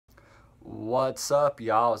What's up,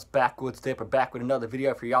 y'all? It's Backwoods Dipper back with another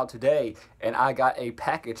video for y'all today, and I got a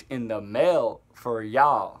package in the mail for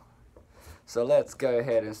y'all. So let's go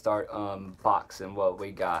ahead and start unboxing what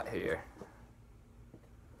we got here.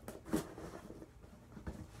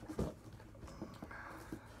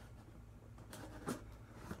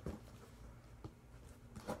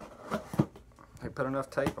 They put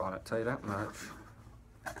enough tape on it, tell you that much.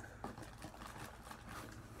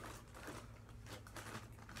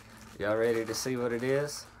 Y'all ready to see what it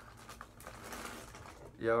is?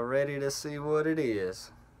 Y'all ready to see what it is?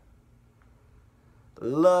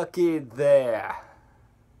 Looky there.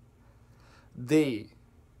 The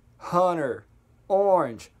Hunter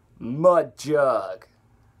Orange Mudjug.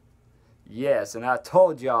 Yes, and I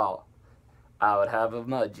told y'all I would have a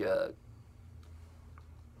Mudjug.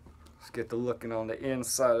 Let's get to looking on the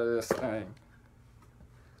inside of this thing.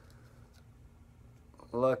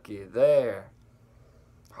 Looky there.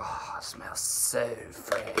 Oh, it smells so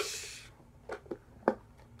fresh.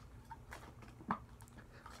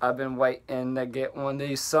 I've been waiting to get one of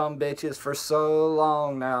these sumbitches for so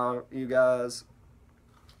long now, you guys.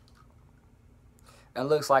 And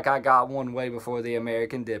looks like I got one way before the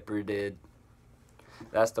American Dipper did.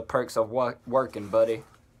 That's the perks of working, buddy.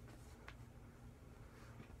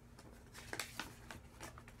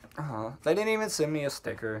 They didn't even send me a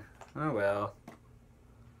sticker. Oh well.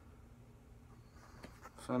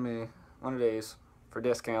 Send me one of these for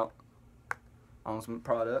discount on some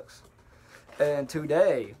products. And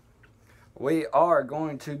today we are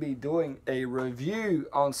going to be doing a review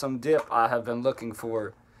on some dip I have been looking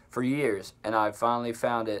for years, and I finally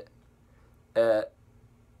found it at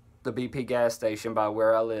the BP gas station by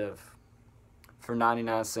where I live for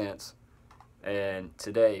 99 cents. And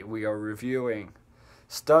today we are reviewing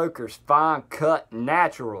Stokers Fine Cut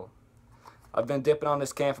Natural. I've been dipping on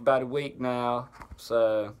this can for about a week now.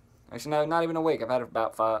 So, actually no, not even a week. I've had it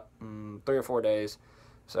about 3 or 4 days.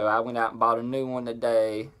 So I went out and bought a new one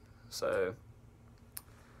today. So,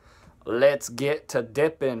 let's get to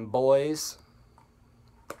dipping, boys.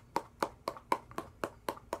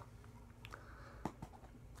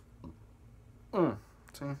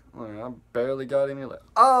 See, look, I barely got any left.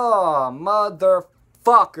 Oh,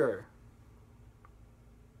 motherfucker.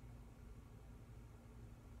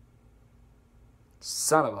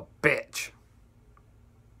 Son of a bitch.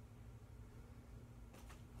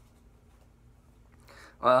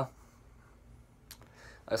 Well,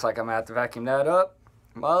 looks like I'm gonna have to vacuum that up.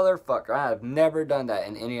 Motherfucker, I have never done that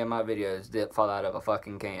in any of my videos. Dip fall out of a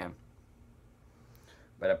fucking can.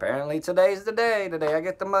 But apparently today's the day. Today I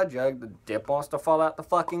get the Mudjug. The dip wants to fall out the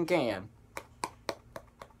fucking can.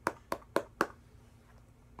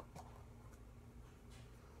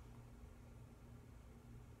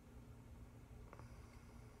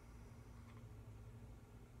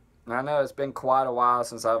 I know it's been quite a while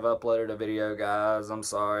since I've uploaded a video, guys. I'm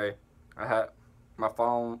sorry. I had my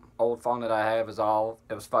old phone that I have it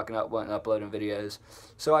was fucking up, wasn't uploading videos.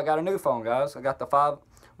 So I got a new phone, guys. I got the 5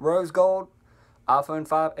 Rose Gold iPhone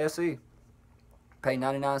 5 SE. Pay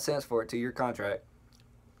 99 cents for it, 2-year contract.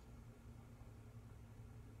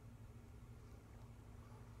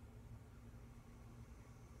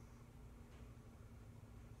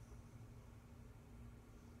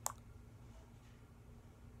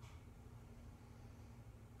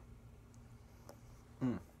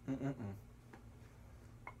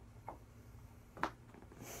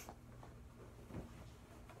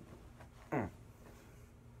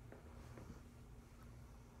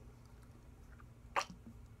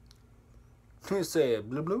 You said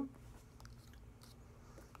blue blue?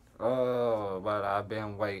 Oh, but I've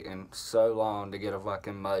been waiting so long to get a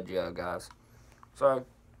fucking Mudjug, guys. So,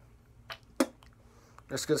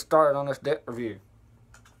 let's get started on this dip review.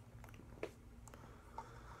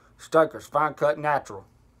 Stokers Fine Cut Natural.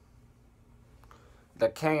 The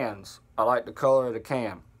cans, I like the color of the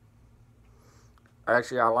can.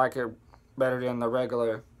 Actually, I like it better than the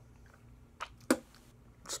regular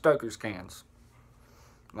Stokers cans.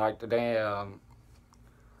 Like the damn,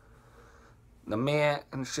 the mint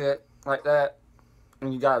and shit like that.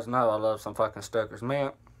 And you guys know I love some fucking Stokers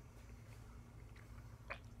mint.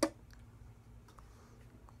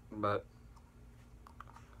 But,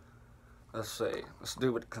 let's see. Let's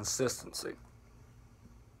do with the consistency.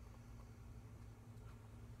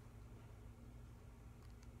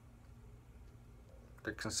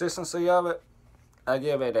 The consistency of it, I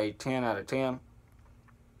give it a 10 out of 10.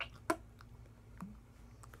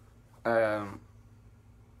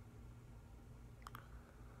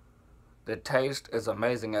 The taste is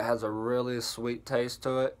amazing. It has a really sweet taste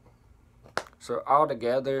to it. So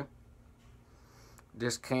altogether,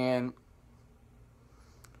 this can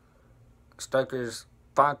Stokers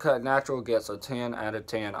Fine Cut Natural gets a 10 out of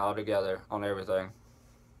 10 altogether on everything.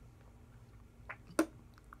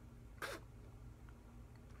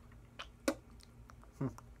 It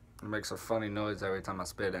makes a funny noise every time I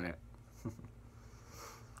spit in it.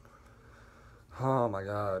 Oh my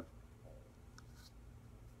god.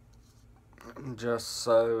 I'm just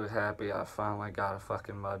so happy I finally got a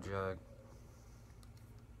fucking Mudjug.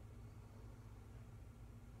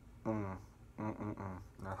 The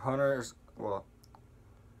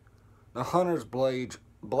Hunter's Blaze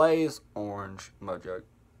Orange Mudjug.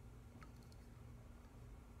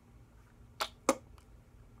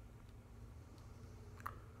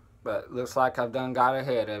 But looks like I've done got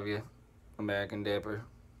ahead of you, American Dipper.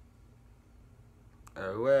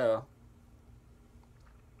 Oh well.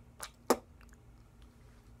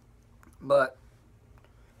 But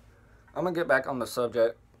I'm gonna get back on the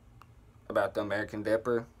subject about the American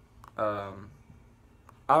Dipper. I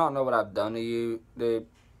don't know what I've done to you, dude.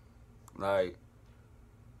 Like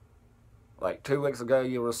 2 weeks ago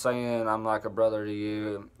you were saying I'm like a brother to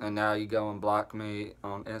you, and now you go and block me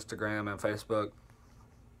on Instagram and Facebook.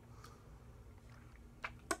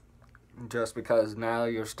 Just because now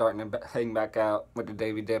you're starting to hang back out with the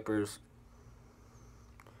Davy Dippers.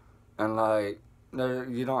 And like,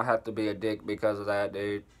 you don't have to be a dick because of that,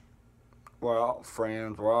 dude. We're all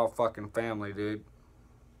friends. We're all fucking family, dude.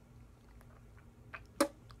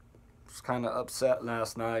 Was kind of upset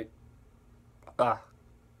last night.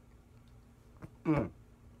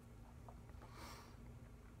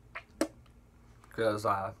 Because,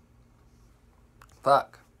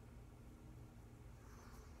 fuck.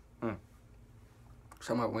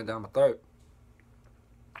 Something went down my throat.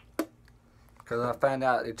 Because I found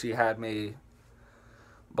out that you had me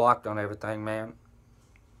blocked on everything, man.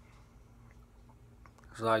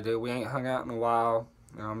 It's like, dude, we ain't hung out in a while.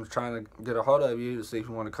 You know, I'm just trying to get a hold of you to see if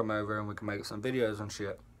you want to come over and we can make some videos and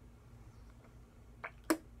shit.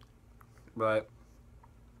 But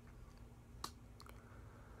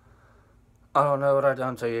I don't know what I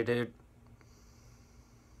done to you, dude.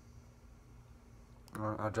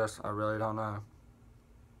 I really don't know.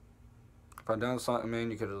 If I done something, man,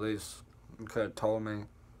 you could have told me.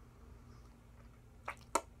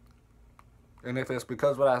 And if it's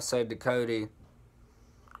because what I said to Cody,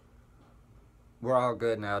 we're all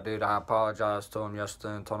good now, dude. I apologized to him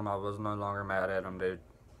yesterday and told him I was no longer mad at him, dude.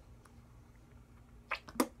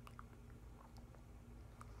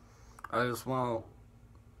 I just want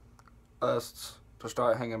us to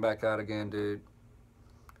start hanging back out again, dude.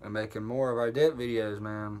 And making more of our dip videos,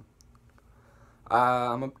 man.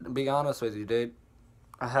 I'm going to be honest with you, dude.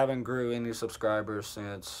 I haven't grew any subscribers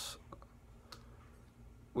since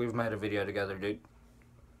we've made a video together, dude.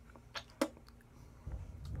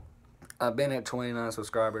 I've been at 29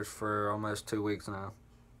 subscribers for almost 2 weeks now.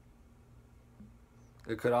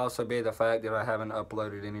 It could also be the fact that I haven't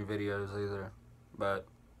uploaded any videos either. But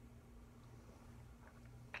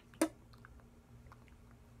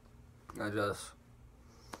I just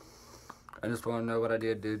want to know what I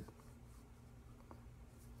did, dude.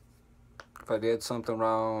 If I did something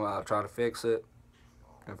wrong, I'll try to fix it.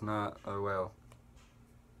 If not, oh well.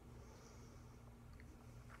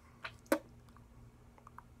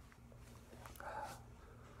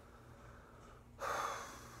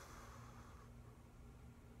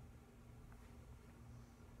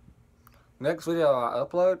 Next video I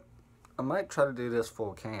upload, I might try to do this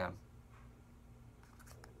full can.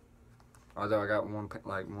 Although I got one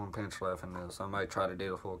pinch left in this, I might try to do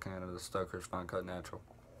the full can of the Stokers Fine Cut Natural.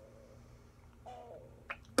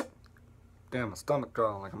 Damn, my stomach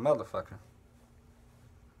drawing like a motherfucker.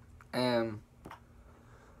 And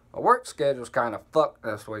my work schedule's kind of fucked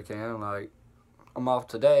this weekend. Like, I'm off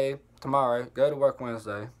today, tomorrow, go to work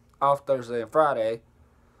Wednesday, off Thursday and Friday,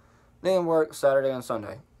 then work Saturday and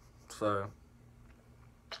Sunday. So,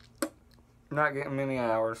 not getting many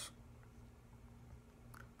hours.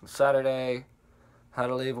 Saturday, had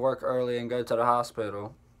to leave work early and go to the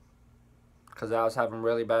hospital because I was having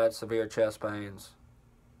really bad, severe chest pains.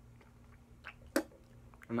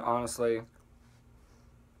 And honestly,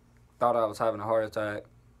 thought I was having a heart attack.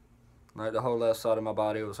 Like, the whole left side of my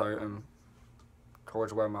body was hurting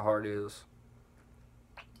towards where my heart is.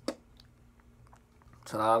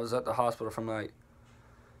 So I was at the hospital from like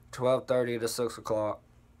 12:30 to 6 o'clock.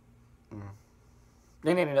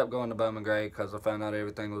 Then ended up going to Bowman Gray because I found out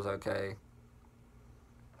everything was okay.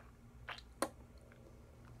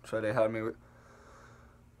 So they had me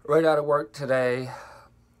right out of work today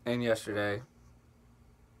and yesterday.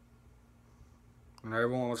 And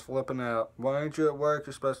everyone was flipping out. Why ain't you at work?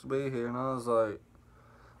 You're supposed to be here. And I was like,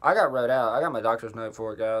 I got wrote out. I got my doctor's note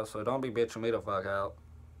for it, guys. So don't be bitching me the fuck out.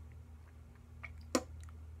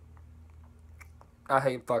 I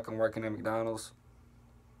hate fucking working at McDonald's.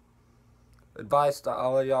 Advice to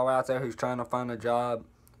all of y'all out there who's trying to find a job,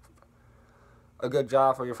 a good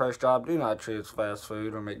job for your first job, do not choose fast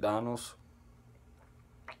food or McDonald's.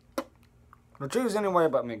 Don't choose anywhere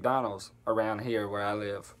but McDonald's around here where I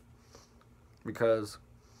live. Because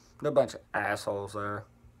there are a bunch of assholes there.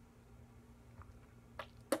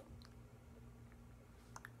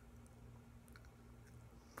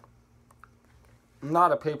 A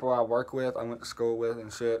lot of people I work with, I went to school with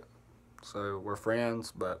and shit. So we're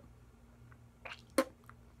friends, but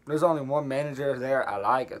there's only one manager there I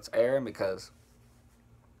like. It's Aaron, because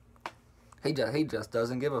he just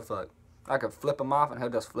doesn't give a fuck. I could flip him off and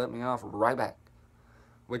he'll just flip me off right back.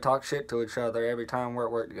 We talk shit to each other every time we're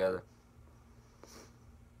at work together.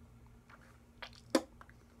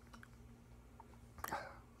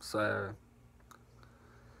 So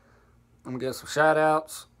I'm gonna give some shout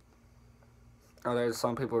outs. Oh, there's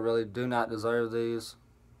some people who really do not deserve these.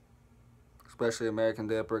 Especially American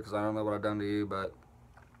Dipper, because I don't know what I've done to you, but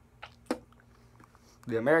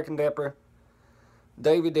the American Dipper,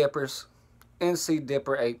 Davy Dippers, NC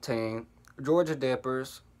Dipper 18, Georgia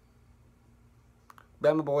Dippers,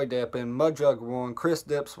 Bama Boy Dippin', Mudjug 1, Chris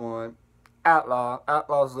Dips 1,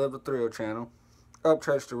 Outlaws Live the Thrill Channel,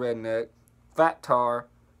 Upchurch the Redneck, Fat Tar,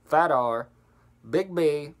 Fat R, Big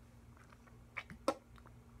B,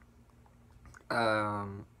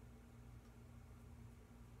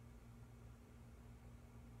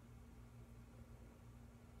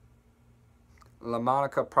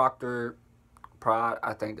 LaMonica Proctor Pride,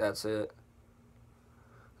 I think that's it.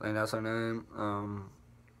 I think that's her name.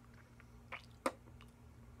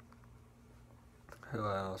 Who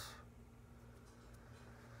else?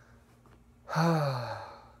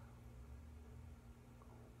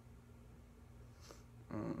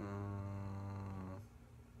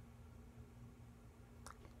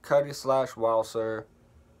 Cuddy / Walser.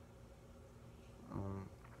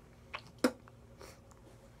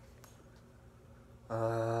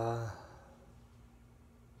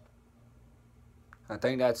 I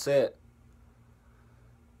think that's it.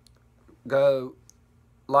 Go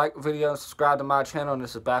like the video, subscribe to my channel.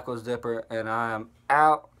 This is Backwards Dipper, and I am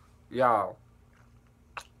out, y'all.